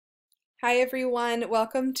Hi everyone,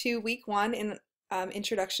 welcome to week one in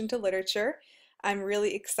Introduction to Literature. I'm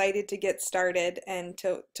really excited to get started and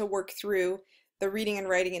to work through the reading and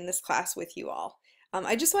writing in this class with you all.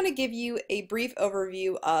 I just want to give you a brief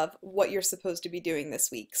overview of what you're supposed to be doing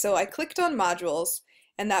this week. So I clicked on modules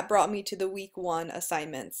and that brought me to the week one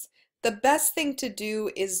assignments. The best thing to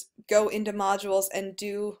do is go into modules and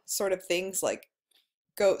do sort of things like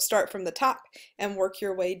start from the top and work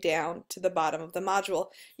your way down to the bottom of the module.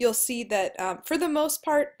 You'll see that for the most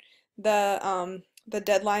part the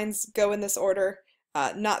deadlines go in this order.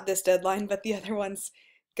 Not this deadline, but the other ones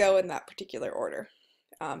go in that particular order.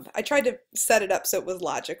 I tried to set it up so it was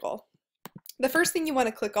logical. The first thing you want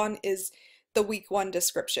to click on is the week one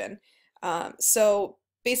description. So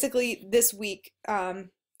basically this week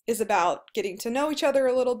is about getting to know each other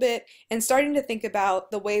a little bit and starting to think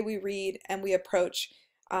about the way we read and we approach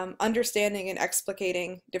understanding and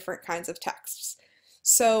explicating different kinds of texts.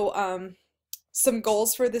 So some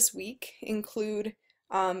goals for this week include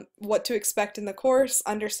what to expect in the course,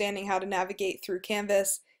 understanding how to navigate through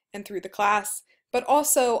Canvas and through the class, but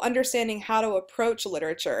also understanding how to approach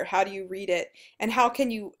literature, how do you read it, and how can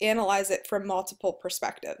you analyze it from multiple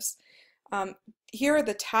perspectives. Here are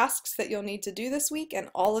the tasks that you'll need to do this week, and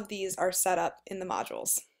all of these are set up in the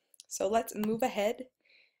modules. So let's move ahead.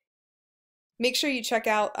 Make sure you check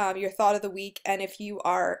out your thought of the week, and if you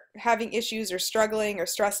are having issues or struggling or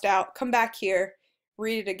stressed out, come back here,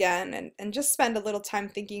 read it again, and just spend a little time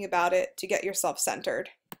thinking about it to get yourself centered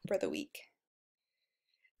for the week.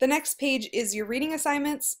 The next page is your reading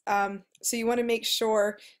assignments, so you want to make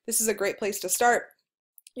sure this is a great place to start.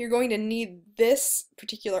 You're going to need this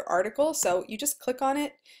particular article, so you just click on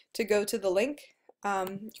it to go to the link. You're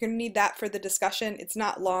going to need that for the discussion. It's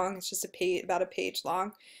not long, it's just about a page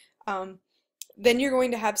long. Then you're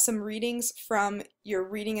going to have some readings from your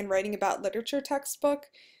Reading and Writing About Literature textbook.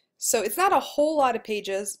 So it's not a whole lot of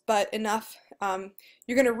pages, but enough.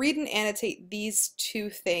 You're going to read and annotate these two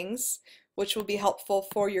things, which will be helpful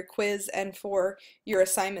for your quiz and for your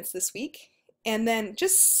assignments this week. And then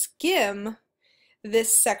just skim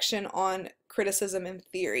this section on criticism and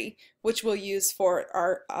theory, which we'll use for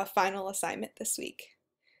our final assignment this week.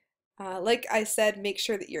 Like I said, make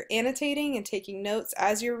sure that you're annotating and taking notes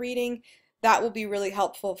as you're reading. That will be really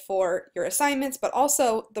helpful for your assignments, but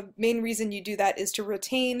also the main reason you do that is to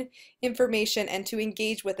retain information and to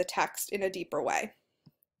engage with the text in a deeper way.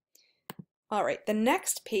 All right, the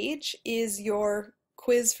next page is your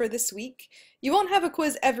quiz for this week. You won't have a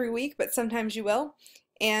quiz every week, but sometimes you will.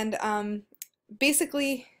 And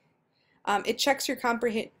basically, it checks your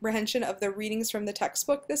comprehension of the readings from the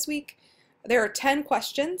textbook this week. There are 10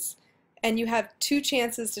 questions, and you have 2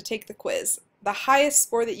 chances to take the quiz. The highest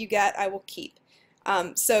score that you get, I will keep.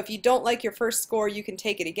 So if you don't like your first score, you can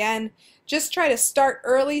take it again. Just try to start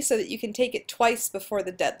early so that you can take it twice before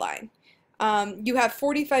the deadline. You have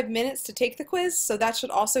 45 minutes to take the quiz, so that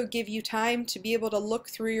should also give you time to be able to look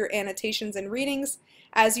through your annotations and readings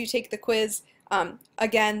as you take the quiz.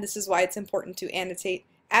 Again, this is why it's important to annotate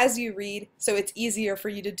as you read, so it's easier for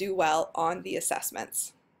you to do well on the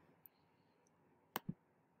assessments.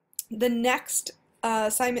 The next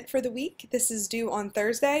assignment for the week, this is due on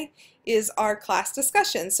Thursday, is our class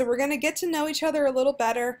discussion. So we're going to get to know each other a little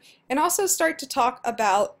better and also start to talk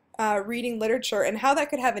about reading literature and how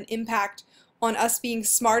that could have an impact on us being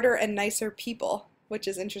smarter and nicer people, which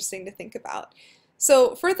is interesting to think about.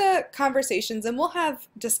 So for the conversations, and we'll have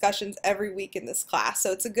discussions every week in this class,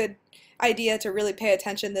 so it's a good idea to really pay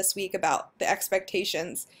attention this week about the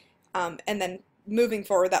expectations, and then moving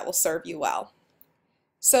forward that will serve you well.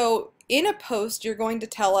 So in a post, you're going to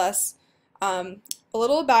tell us a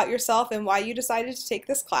little about yourself and why you decided to take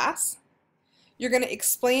this class. You're going to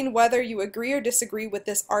explain whether you agree or disagree with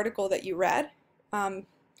this article that you read.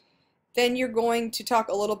 Then you're going to talk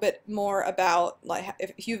a little bit more about like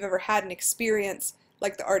if you've ever had an experience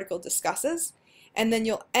like the article discusses. And then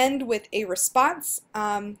you'll end with a response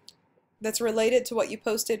that's related to what you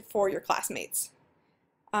posted for your classmates.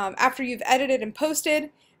 After you've edited and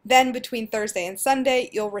posted, then between Thursday and Sunday,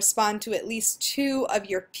 you'll respond to at least 2 of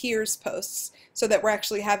your peers' posts so that we're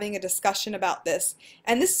actually having a discussion about this.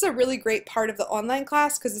 And this is a really great part of the online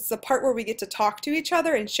class because it's the part where we get to talk to each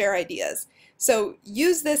other and share ideas. So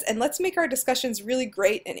use this and let's make our discussions really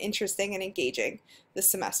great and interesting and engaging this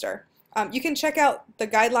semester. You can check out the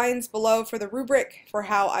guidelines below for the rubric for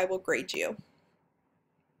how I will grade you.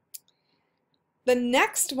 The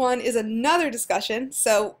next one is another discussion.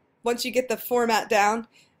 So once you get the format down,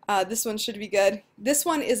 this one should be good. This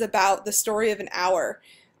one is about The Story of an Hour,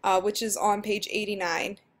 which is on page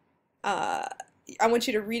 89. I want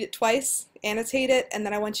you to read it twice, annotate it, and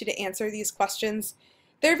then I want you to answer these questions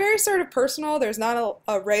They're very sort of personal. There's not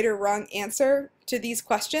a right or wrong answer to these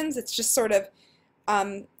questions. It's just sort of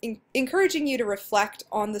encouraging you to reflect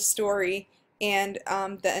on the story and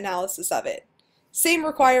the analysis of it. Same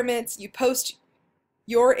requirements. You post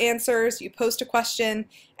your answers, you post a question,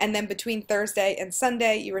 and then between Thursday and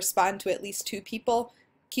Sunday you respond to at least 2 people.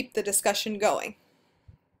 Keep the discussion going.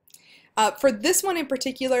 For this one in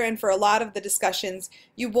particular, and for a lot of the discussions,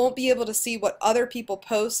 you won't be able to see what other people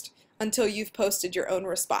post until you've posted your own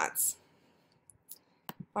response.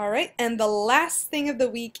 All right, and the last thing of the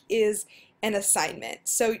week is an assignment.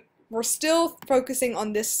 So we're still focusing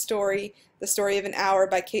on this story, The Story of an Hour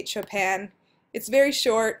by Kate Chopin. It's very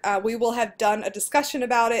short. We will have done a discussion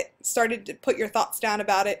about it, started to put your thoughts down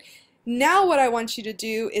about it. Now what I want you to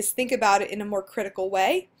do is think about it in a more critical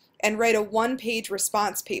way and write a 1-page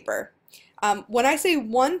response paper. When I say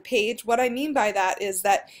 1 page, what I mean by that is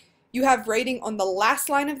that you have writing on the last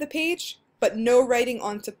line of the page, but no writing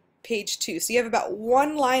onto page 2. So you have about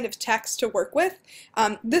 1 line of text to work with.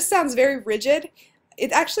 This sounds very rigid.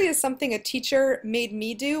 It actually is something a teacher made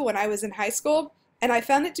me do when I was in high school, and I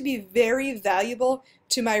found it to be very valuable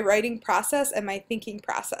to my writing process and my thinking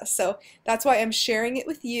process. So that's why I'm sharing it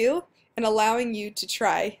with you and allowing you to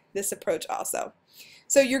try this approach also.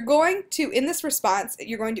 So you're going to, in this response,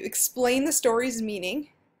 you're going to explain the story's meaning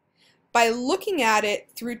by looking at it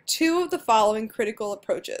through 2 of the following critical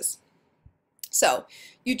approaches. So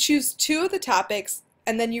you choose 2 of the topics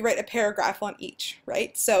and then you write a paragraph on each,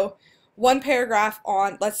 right? So 1 paragraph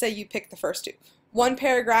on, let's say you pick the first 2. 1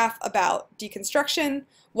 paragraph about deconstruction,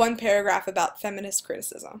 1 paragraph about feminist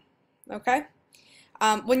criticism, okay?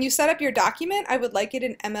 When you set up your document, I would like it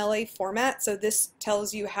in MLA format, so this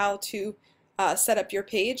tells you how to set up your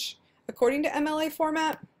page according to MLA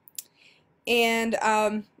format. And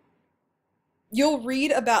you'll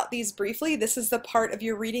read about these briefly. This is the part of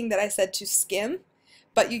your reading that I said to skim,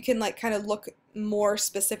 but you can like kind of look more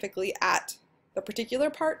specifically at the particular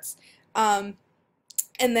parts. And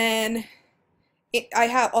then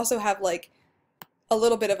I also have like a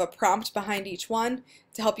little bit of a prompt behind each one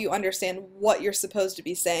to help you understand what you're supposed to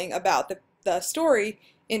be saying about the story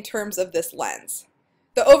in terms of this lens.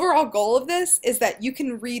 The overall goal of this is that you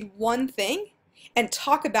can read one thing and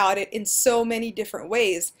talk about it in so many different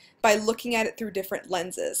ways by looking at it through different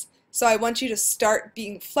lenses. So I want you to start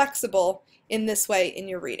being flexible in this way in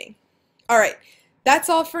your reading. All right, that's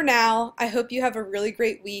all for now. I hope you have a really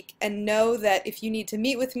great week, and know that if you need to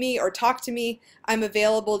meet with me or talk to me, I'm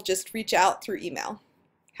available. Just reach out through email.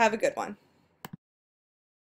 Have a good one.